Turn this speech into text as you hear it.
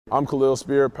I'm Khalil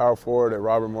Spear, power forward at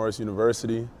Robert Morris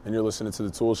University, and you're listening to the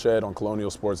Toole Shed on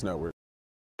Colonial Sports Network.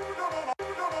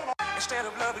 Instead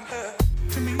of loving her,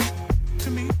 to me.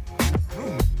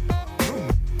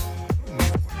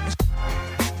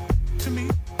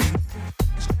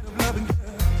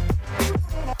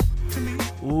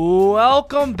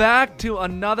 Welcome back to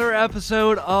another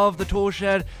episode of the Toole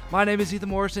Shed. My name is Ethan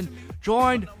Morrison,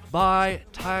 joined by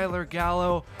Tyler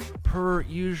Gallo, per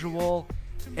usual.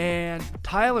 And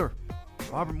Tyler,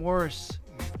 Robert Morris,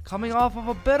 coming off of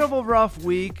a bit of a rough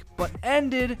week, but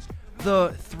ended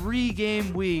the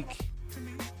three-game week,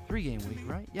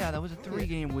 right? Yeah, that was a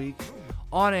three-game week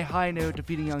on a high note,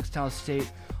 defeating Youngstown State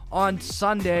on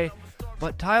Sunday.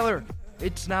 But Tyler,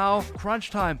 it's now crunch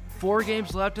time. 4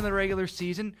 games left in the regular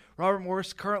season. Robert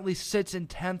Morris currently sits in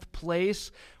 10th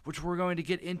place, which we're going to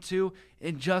get into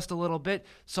in just a little bit.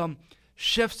 Some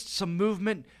shifts, some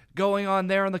movement going on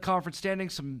there in the conference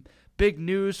standings. Some big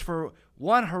news for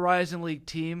one Horizon League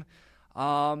team.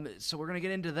 So we're going to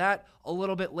get into that a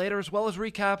little bit later, as well as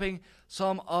recapping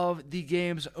some of the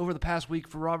games over the past week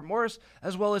for Robert Morris,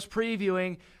 as well as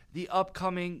previewing the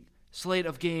upcoming slate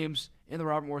of games in the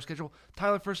Robert Morris schedule.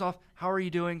 Tyler, first off, how are you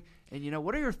doing? And,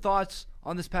 what are your thoughts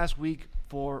on this past week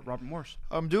for Robert Morris?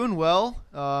 I'm doing well.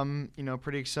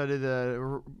 Pretty excited.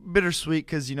 Bittersweet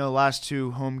because, last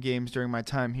 2 home games during my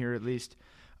time here at least.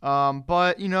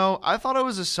 But I thought it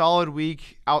was a solid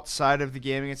week outside of the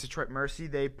game against Detroit Mercy.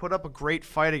 They put up a great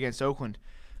fight against Oakland.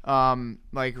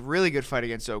 Really good fight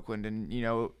against Oakland. And,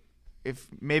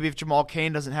 if Jamal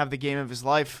Cain doesn't have the game of his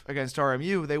life against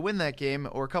RMU, they win that game,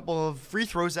 or a couple of free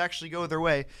throws actually go their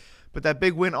way. But that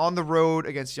big win on the road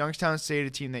against Youngstown State, a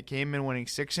team that came in winning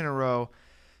 6 in a row,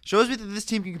 shows me that this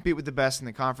team can compete with the best in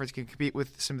the conference, can compete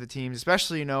with some of the teams,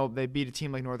 especially, they beat a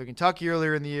team like Northern Kentucky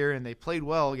earlier in the year, and they played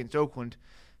well against Oakland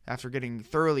after getting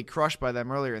thoroughly crushed by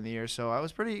them earlier in the year. So I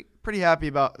was pretty happy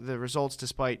about the results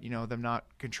despite, them not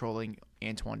controlling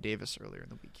Antoine Davis earlier in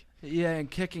the week. Yeah, and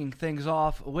kicking things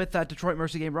off with that Detroit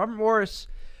Mercy game, Robert Morris,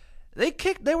 they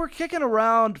were kicking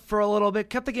around for a little bit,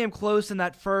 kept the game close in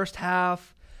that first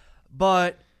half,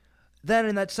 but then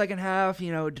in that second half,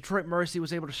 Detroit Mercy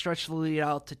was able to stretch the lead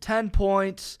out to 10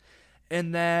 points,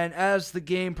 and then as the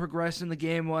game progressed and the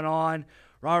game went on,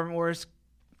 Robert Morris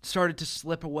started to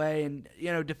slip away and,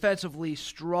 defensively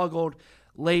struggled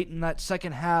late in that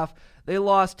second half. They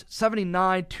lost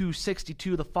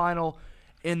 79-62 the final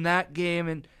in that game,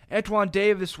 and Antoine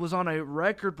Davis was on a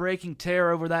record-breaking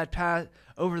tear over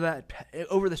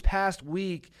this past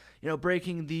week,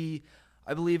 breaking the,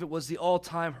 I believe it was the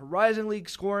all-time Horizon League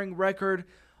scoring record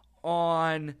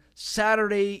on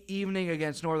Saturday evening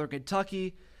against Northern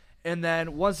Kentucky, and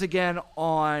then once again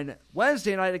on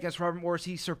Wednesday night against Robert Morris,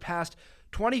 he surpassed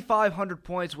 2,500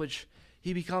 points, which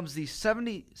he becomes the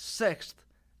 76th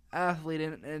athlete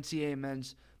in NCAA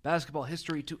men's basketball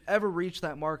history to ever reach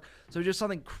that mark. So just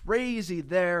something crazy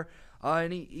there.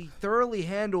 And he thoroughly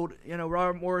handled,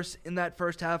 Robert Morris in that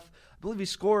first half. I believe he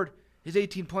scored his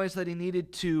 18 points that he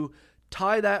needed to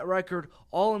tie that record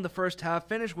all in the first half.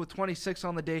 Finished with 26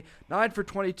 on the day, 9 for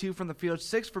 22 from the field,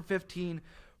 6 for 15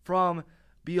 from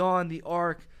beyond the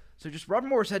arc. So just Robert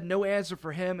Morris had no answer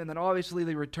for him, and then obviously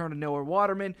they returned to Noah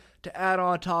Waterman to add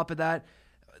on top of that.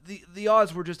 The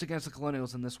odds were just against the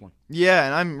Colonials in this one. Yeah,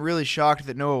 and I'm really shocked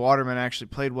that Noah Waterman actually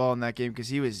played well in that game because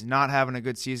he was not having a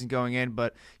good season going in,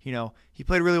 but, he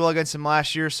played really well against him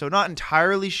last year, so not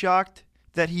entirely shocked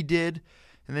that he did.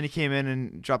 And then he came in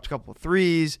and dropped a couple of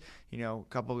threes. A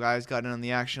couple of guys got in on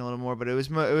the action a little more, but it was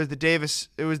the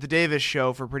Davis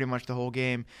show for pretty much the whole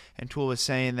game. And Toole was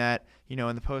saying that,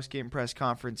 in the post-game press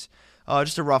conference,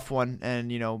 just a rough one.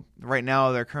 And, right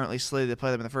now they're currently slated to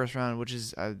play them in the first round, which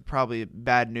is probably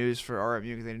bad news for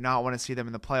RMU because they do not want to see them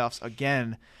in the playoffs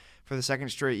again for the second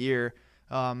straight year.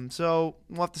 So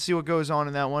we'll have to see what goes on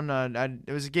in that one.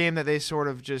 It was a game that they sort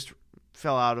of just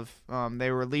fell out of.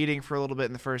 They were leading for a little bit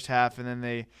in the first half, and then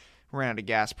they ran out of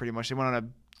gas pretty much. They went on a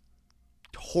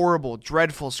horrible,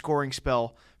 dreadful scoring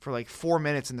spell for like 4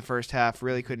 minutes in the first half,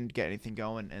 really couldn't get anything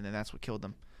going, and then that's what killed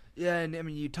them. Yeah, and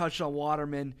you touched on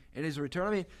Waterman in his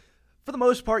return. For the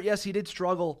most part, yes, he did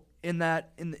struggle in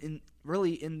that, in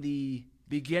the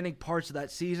beginning parts of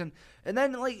that season. And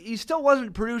then, he still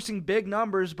wasn't producing big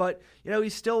numbers, but, he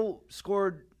still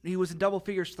scored. He was in double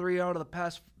figures 3 out of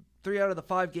the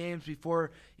 5 games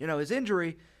before, his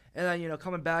injury. And then,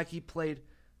 coming back, he played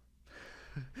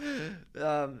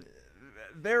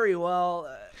very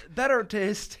well, better to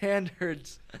his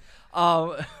standards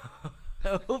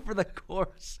over the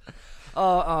course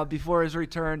before his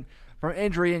return from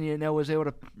injury, and was able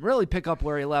to really pick up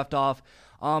where he left off.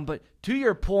 But to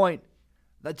your point,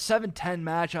 that 7-10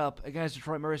 matchup against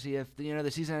Detroit Mercy, if the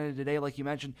season ended today, like you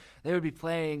mentioned, they would be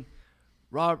playing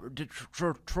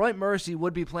Detroit Mercy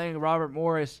would be playing Robert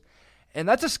Morris, and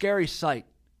that's a scary sight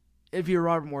if you're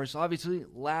Robert Morris. Obviously,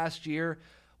 last year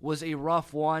was a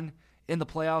rough one in the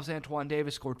playoffs. Antoine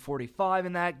Davis scored 45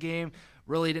 in that game.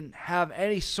 Really didn't have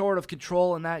any sort of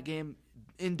control in that game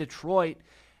in Detroit,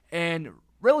 and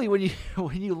really, when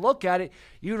you look at it,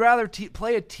 you'd rather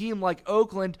play a team like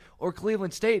Oakland or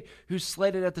Cleveland State, who's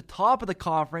slated at the top of the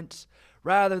conference,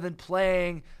 rather than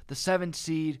playing the 7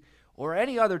 seed or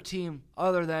any other team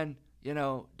other than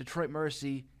Detroit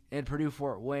Mercy and Purdue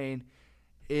Fort Wayne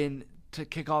to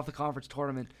kick off the conference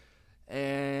tournament.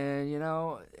 And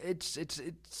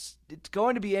it's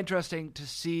going to be interesting to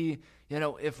see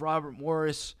if Robert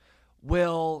Morris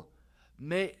will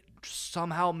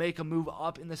somehow make a move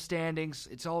up in the standings.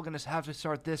 It's all going to have to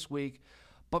start this week.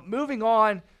 But moving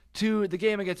on to the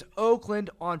game against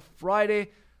Oakland on Friday,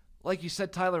 like you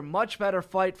said, Tyler, much better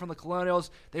fight from the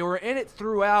Colonials. They were in it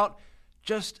throughout.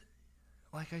 Just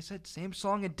like I said, same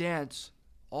song and dance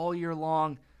all year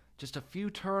long. Just a few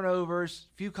turnovers,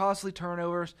 few costly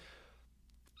turnovers,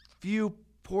 a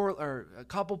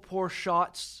couple poor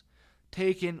shots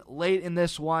taken late in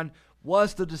this one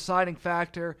was the deciding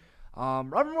factor.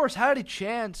 Robert Morris had a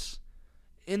chance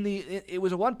it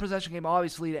was a one possession game,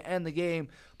 obviously, to end the game,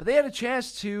 but they had a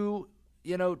chance to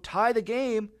tie the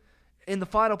game in the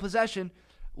final possession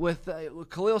with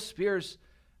Khalil Spears'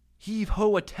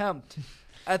 heave-ho attempt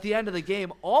at the end of the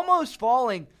game, almost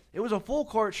falling. It was a full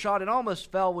court shot and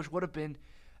almost fell, which would have been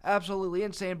absolutely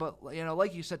insane. But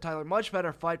like you said, Tyler, much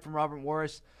better fight from Robert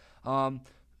Morris.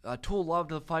 Toole loved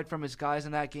the fight from his guys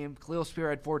in that game. Khalil Spear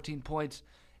had 14 points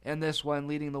in this one,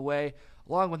 leading the way,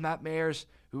 along with Matt Mayers,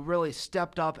 who really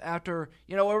stepped up after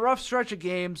a rough stretch of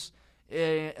games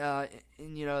in that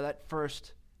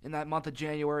month of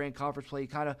January in conference play. He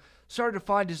kind of started to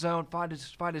find his zone, find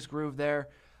his groove there.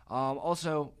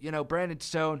 Also, Brandon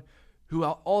Stone, who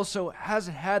also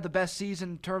hasn't had the best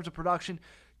season in terms of production,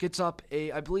 gets up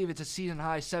I believe it's a season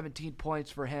high 17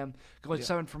 points for him, going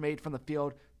 7 from 8 from the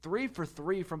field, 3 for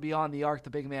 3 from beyond the arc.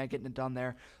 The big man getting it done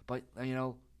there, but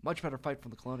much better fight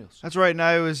from the Colonials. That's right. And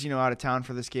I was out of town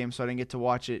for this game, so I didn't get to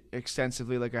watch it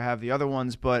extensively like I have the other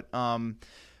ones, but it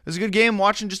was a good game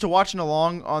watching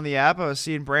along on the app. I was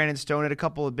seeing Brandon Stone hit a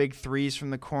couple of big threes from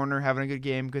the corner, having a good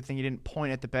game. Good thing he didn't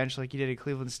point at the bench like he did at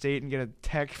Cleveland State and get a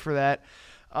tech for that.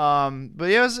 But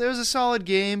yeah, it was a solid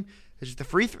game. It's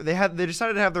just they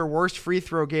decided to have their worst free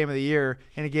throw game of the year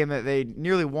in a game that they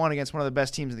nearly won against one of the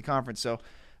best teams in the conference. So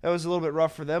that was a little bit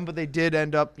rough for them, but they did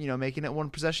end up making it one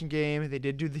possession game. They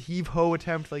did do the heave-ho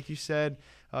attempt, like you said.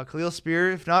 Khalil Spear,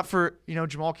 if not for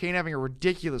Jamal Cain having a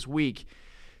ridiculous week,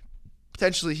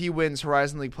 potentially he wins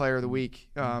Horizon League Player of the Week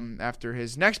after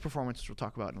his next performance, which we'll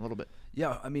talk about in a little bit.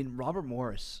 Yeah, I mean, Robert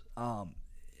Morris,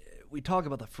 we talk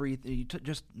about you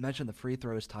just mentioned the free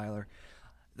throws, Tyler.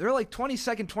 They're like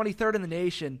 22nd, 23rd in the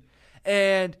nation,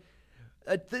 and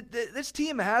this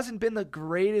team hasn't been the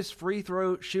greatest free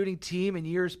throw shooting team in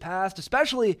years past,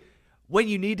 especially when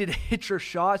you needed to hit your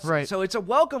shots. Right. So it's a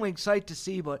welcoming sight to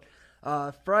see, but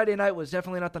Friday night was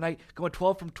definitely not the night. Going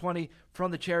 12 from 20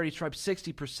 from the charity stripe,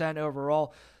 60%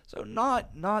 overall. So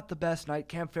not the best night.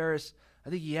 Cam Ferris, I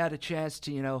think he had a chance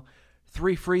to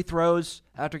 3 free throws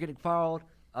after getting fouled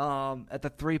at the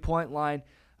 3-point line.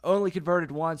 Only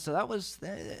converted once. So that was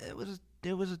the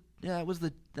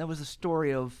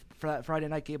story of that Friday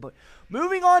night game. But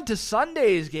moving on to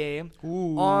Sunday's game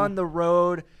on the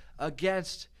road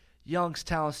against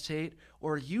Youngstown State,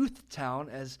 or Youthtown,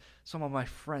 as some of my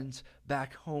friends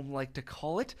back home like to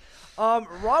call it.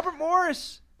 Robert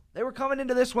Morris, they were coming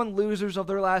into this one losers of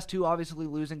their last 2, obviously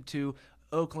losing to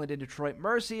Oakland and Detroit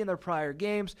Mercy in their prior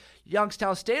games.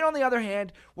 Youngstown State, on the other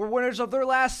hand, were winners of their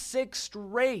last 6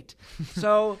 straight.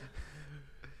 So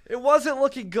it wasn't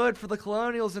looking good for the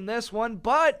Colonials in this one,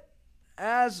 but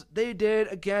as they did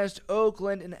against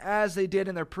Oakland and as they did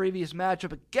in their previous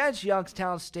matchup against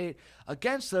Youngstown State,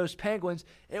 against those Penguins,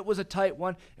 it was a tight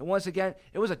one. And once again,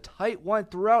 it was a tight one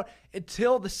throughout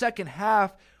until the second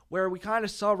half, where we kind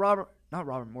of saw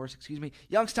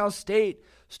Youngstown State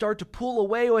start to pull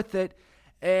away with it.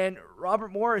 And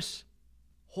Robert Morris,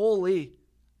 holy,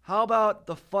 how about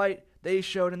the fight they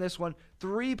showed in this one?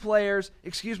 4 players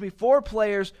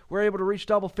were able to reach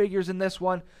double figures in this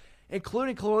one,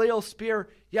 including Khalil Spear,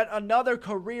 yet another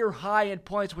career high in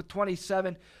points with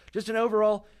 27. Just an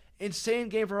overall insane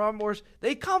game for Robert Morris.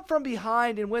 They come from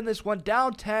behind and win this one,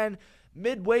 down 10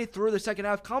 midway through the second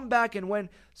half, come back and win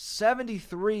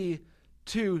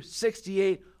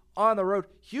 73-68 on the road.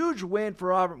 Huge win for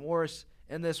Robert Morris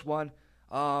in this one.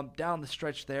 down the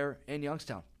stretch there in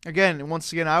Youngstown. Again,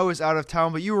 once again, I was out of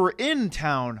town, but you were in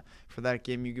town for that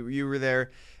game. You were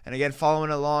there, and again,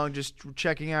 following along, just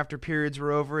checking after periods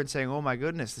were over and saying, oh my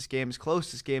goodness, this game is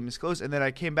close, and then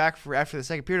I came back after the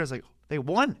second period. I was like, they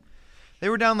won. They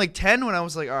were down like 10 when I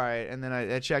was like, all right, and then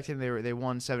I checked in, they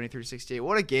won 73-68.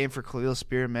 What a game for Khalil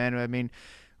Spear, man. I mean,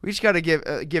 we just got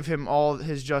to give him all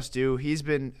his just due. He's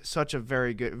been such a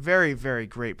very good, very, very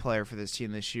great player for this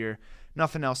team this year.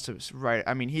 Nothing else to write.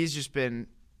 I mean, he's just been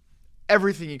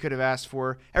everything you could have asked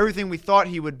for, everything we thought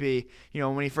he would be.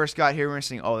 When he first got here, we were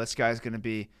saying, oh, this guy's going to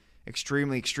be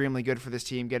extremely, extremely good for this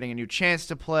team, getting a new chance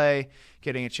to play,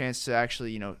 getting a chance to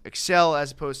actually, excel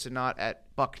as opposed to not at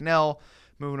Bucknell,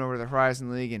 moving over to the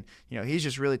Horizon League. And, he's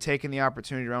just really taken the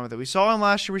opportunity to run with it. We saw him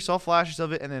last year. We saw flashes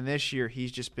of it. And then this year,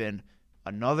 he's just been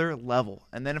another level.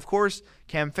 And then, of course,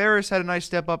 Cam Ferris had a nice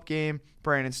step-up game.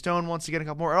 Brandon Stone once again a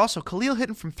couple more. And also, Khalil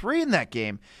hitting from 3 in that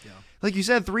game. Yeah. Like you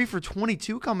said, 3 for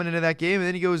 22 coming into that game. And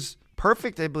then he goes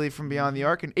perfect, I believe, from beyond the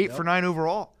arc. And 8 for 9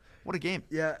 overall. What a game.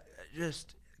 Yeah,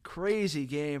 just crazy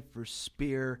game for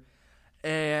Spear.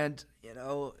 And,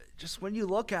 just when you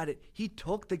look at it, he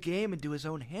took the game into his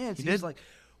own hands. He's like,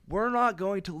 we're not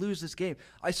going to lose this game.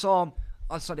 I saw him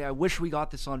on Sunday. I wish we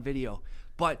got this on video.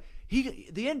 But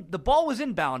the ball was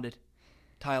inbounded,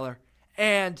 Tyler,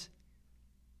 and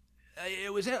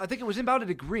I think it was inbounded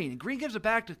to Green. Green gives it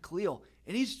back to Khalil,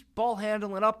 and he's ball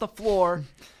handling up the floor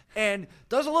and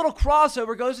does a little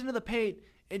crossover, goes into the paint,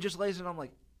 and just lays it on. I'm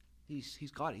like,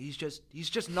 he's got it. He's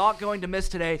just not going to miss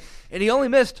today. And he only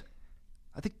missed,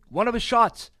 I think, one of his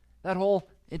shots that whole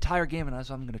entire game. And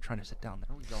I'm going to try to sit down.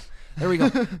 There we go.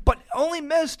 But only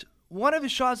missed one of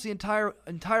his shots the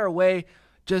entire way.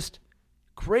 Just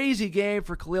crazy game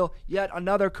for Khalil. Yet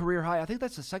another career high. I think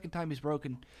that's the second time he's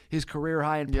broken his career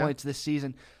high in points this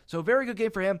season. So very good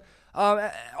game for him.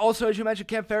 Also, as you mentioned,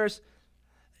 Cam Ferris,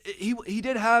 he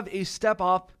did have a step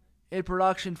up in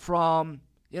production from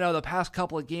the past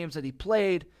couple of games that he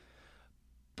played,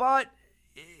 but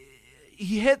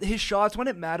he hit his shots when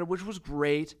it mattered, which was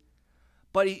great.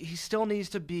 But he still needs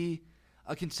to be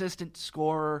a consistent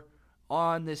scorer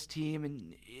on this team,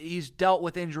 and he's dealt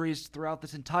with injuries throughout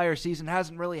this entire season,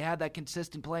 hasn't really had that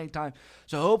consistent playing time.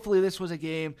 So hopefully this was a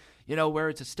game, where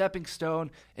it's a stepping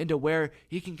stone into where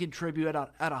he can contribute at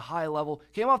a high level.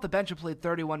 Came off the bench and played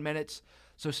 31 minutes,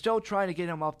 so still trying to get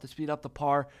him up to speed up the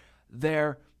par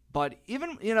there. But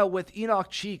even, with Enoch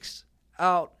Cheeks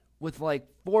out with like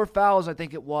 4 fouls, I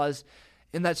think it was,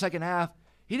 in that second half,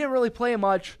 he didn't really play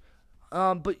much.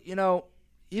 But,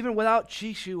 even without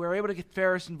Cheeks, we were able to get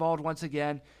Ferris involved once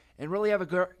again and really have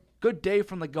a good day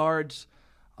from the guards.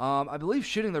 I believe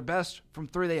shooting their best from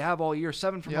 3 they have all year,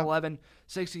 7 from 11,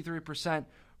 63%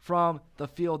 from the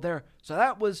field there. So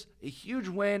that was a huge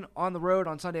win on the road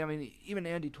on Sunday. I mean, even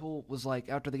Andy Toole was like,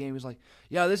 after the game, he was like,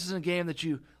 yeah, this isn't a game that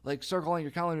you like circle on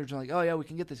your calendar and like, oh yeah, we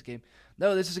can get this game.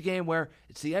 No, this is a game where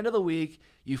it's the end of the week.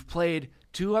 You've played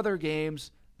 2 other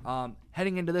games.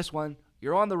 Heading into this one,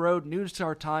 you're on the road, noon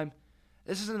start time.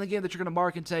 This isn't the game that you're going to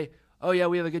mark and say, oh yeah,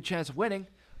 we have a good chance of winning.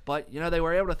 But, they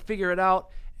were able to figure it out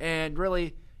and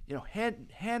really,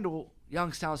 handle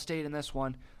Youngstown State in this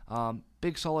one.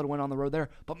 Big solid win on the road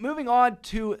there. But moving on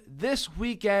to this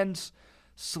weekend's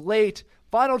slate,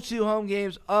 final 2 home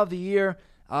games of the year.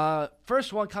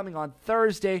 First one coming on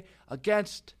Thursday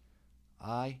against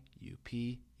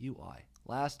IUPUI.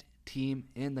 Last team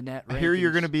in the net rankings. I hear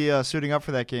you're going to be suiting up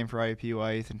for that game for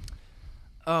IUPUI, Ethan.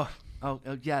 Oh,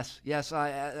 yes.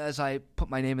 As I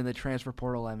put my name in the transfer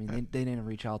portal, I mean, they didn't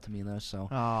reach out to me, though. So,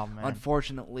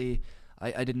 unfortunately,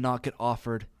 I did not get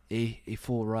offered a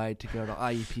full ride to go to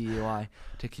IUPUI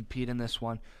to compete in this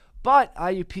one. But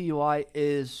IUPUI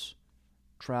is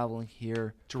traveling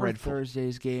here for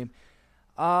Thursday's game.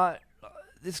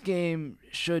 This game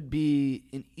should be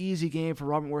an easy game for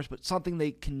Robert Morris, but something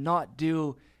they cannot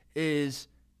do is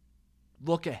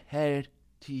look ahead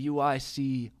to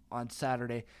UIC on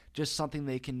Saturday. Just something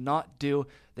they cannot do.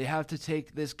 They have to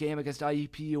take this game against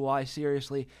IUPUI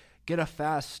seriously, get a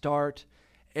fast start,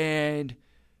 and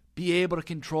be able to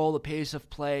control the pace of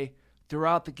play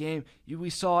throughout the game. We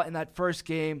saw in that first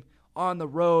game on the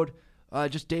road,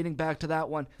 just dating back to that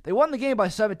one, they won the game by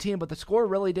 17, but the score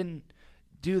really didn't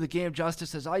do the game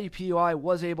justice, as IUPUI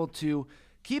was able to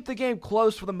keep the game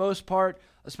close for the most part,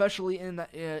 especially in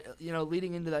the,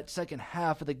 leading into that second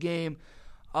half of the game.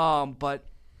 But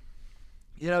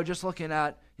just looking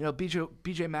at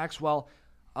BJ Maxwell,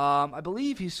 I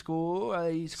believe he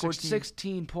scored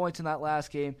 16 points in that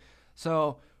last game.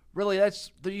 So really,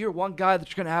 that's you're one guy that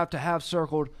you're going to have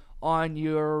circled on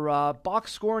your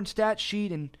box score and stat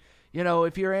sheet, and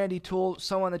if you're Andy Toole,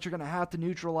 someone that you're going to have to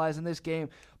neutralize in this game.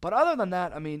 But other than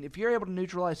that, I mean, if you're able to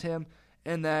neutralize him,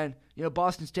 and then,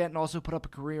 Boston Stanton also put up a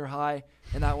career high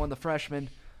in that one, the freshman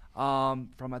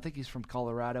I think he's from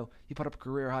Colorado. He put up a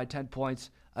career high 10 points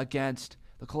against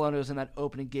the Colonials in that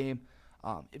opening game.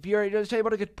 If you're just able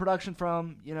to get production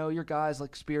from, your guys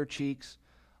like Spear Cheeks,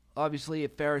 obviously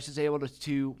if Ferris is able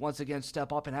to once again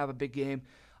step up and have a big game,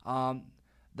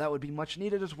 that would be much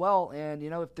needed as well. And,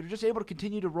 if they're just able to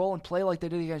continue to roll and play like they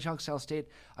did against Youngstown State,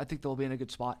 I think they'll be in a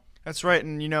good spot. That's right,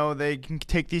 and they can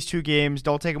take these 2 games.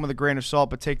 Don't take them with a grain of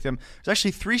salt, but take them. There's actually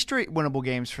 3 straight winnable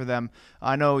games for them.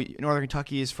 I know Northern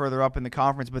Kentucky is further up in the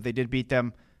conference, but they did beat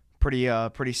them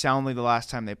pretty soundly the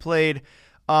last time they played.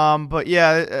 But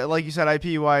yeah, like you said,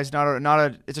 IPUI is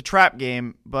it's a trap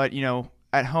game, but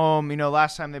at home,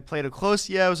 last time they played a close.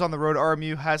 Yeah, it was on the road.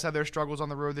 RMU has had their struggles on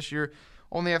the road this year.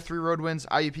 Only have 3 road wins,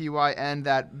 IUPUI and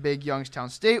that big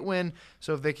Youngstown State win.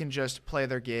 So if they can just play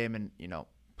their game and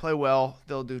play well,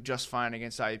 they'll do just fine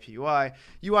against IUPUI.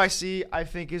 UIC, I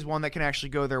think, is one that can actually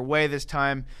go their way this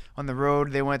time on the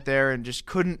road. They went there and just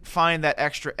couldn't find that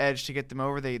extra edge to get them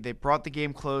over. They brought the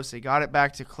game close. They got it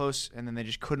back to close, and then they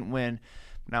just couldn't win.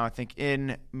 Now I think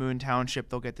in Moon Township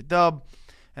they'll get the dub.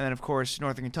 And then, of course,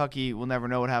 Northern Kentucky, we'll never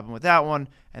know what happened with that one.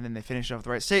 And then they finish off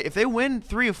the right state. If they win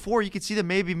 3 of 4, you could see them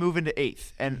maybe move into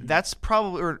 8th. And that's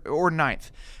probably, or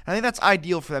 9th. I think that's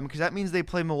ideal for them because that means they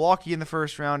play Milwaukee in the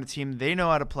first round, a team they know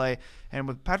how to play. And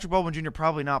with Patrick Baldwin Jr.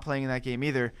 probably not playing in that game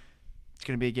either, it's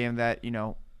going to be a game that,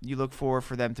 you look for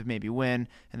them to maybe win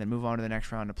and then move on to the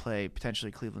next round to play potentially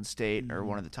Cleveland State or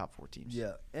one of the top 4 teams.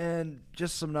 Yeah, and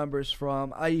just some numbers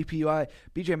from IUPUI.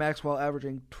 BJ Maxwell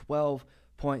averaging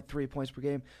 12.3 points per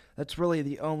game. That's really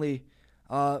the only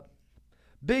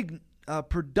big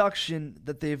production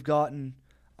that they've gotten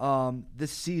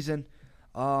this season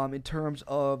in terms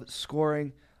of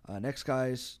scoring. Next guy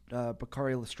is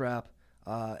Bakari Lestrap,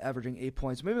 averaging 8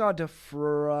 points. Moving on to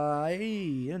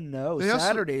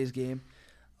Saturday's game.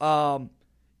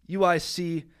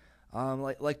 UIC,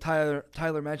 like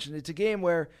Tyler mentioned, it's a game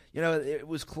where it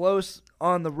was close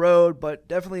on the road, but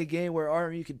definitely a game where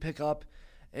RMU can pick up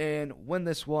and win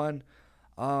this one.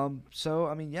 A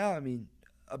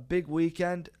big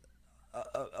weekend,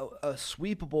 a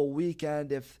sweepable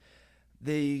weekend if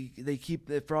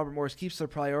if Robert Morris keeps their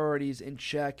priorities in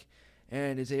check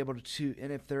and if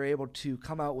they're able to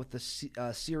come out with the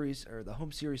series or the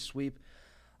home series sweep.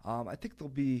 I think they'll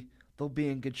be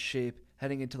in good shape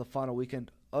heading into the final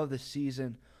weekend of the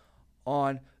season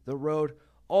on the road.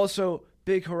 Also,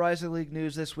 big Horizon League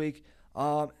news this week.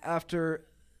 After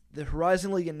the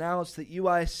Horizon League announced that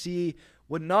UIC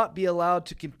would not be allowed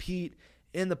to compete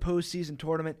in the postseason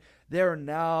tournament, the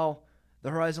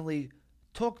Horizon League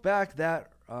took back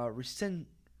that they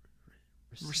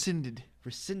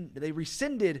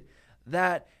rescinded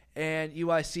that, and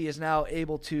UIC is now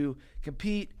able to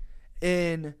compete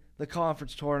in the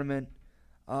conference tournament.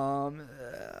 I'm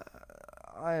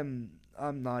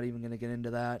not even going to get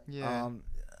into that. Yeah.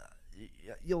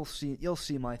 You'll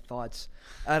see my thoughts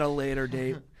at a later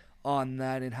date on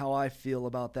that and how I feel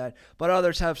about that. But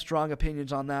others have strong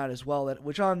opinions on that as well,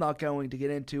 which I'm not going to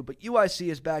get into. But UIC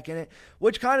is back in it,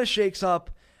 which kind of shakes up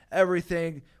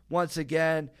everything once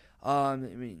again.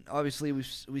 Obviously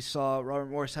we saw Robert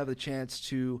Morris have the chance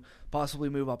to possibly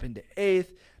move up into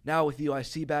 8th. Now with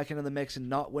UIC back into the mix and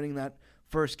not winning that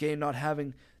first game, not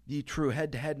having the true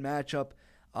head-to-head matchup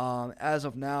as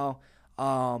of now,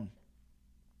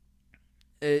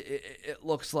 it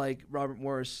looks like Robert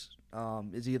Morris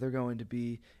is either going to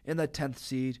be in the 10th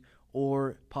seed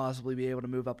or possibly be able to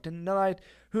move up to 9th.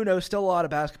 Who knows? Still a lot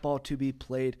of basketball to be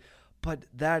played. But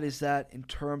that is that in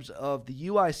terms of the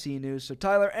UIC news. So,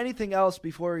 Tyler, anything else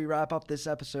before we wrap up this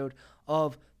episode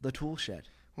of The Toole Shed?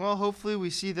 Well, hopefully we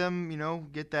see them,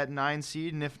 get that 9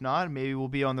 seed, and if not, maybe we'll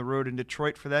be on the road in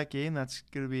Detroit for that game. That's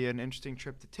going to be an interesting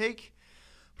trip to take.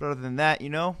 But other than that,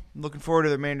 looking forward to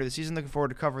the remainder of the season, looking forward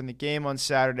to covering the game on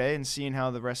Saturday and seeing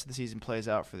how the rest of the season plays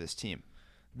out for this team.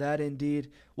 That indeed.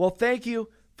 Well, thank you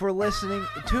for listening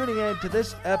and tuning in to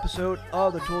this episode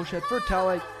of The Toole Shed. For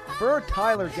Tyler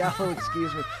Gallo,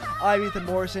 I'm Ethan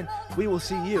Morrison. We will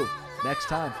see you next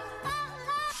time.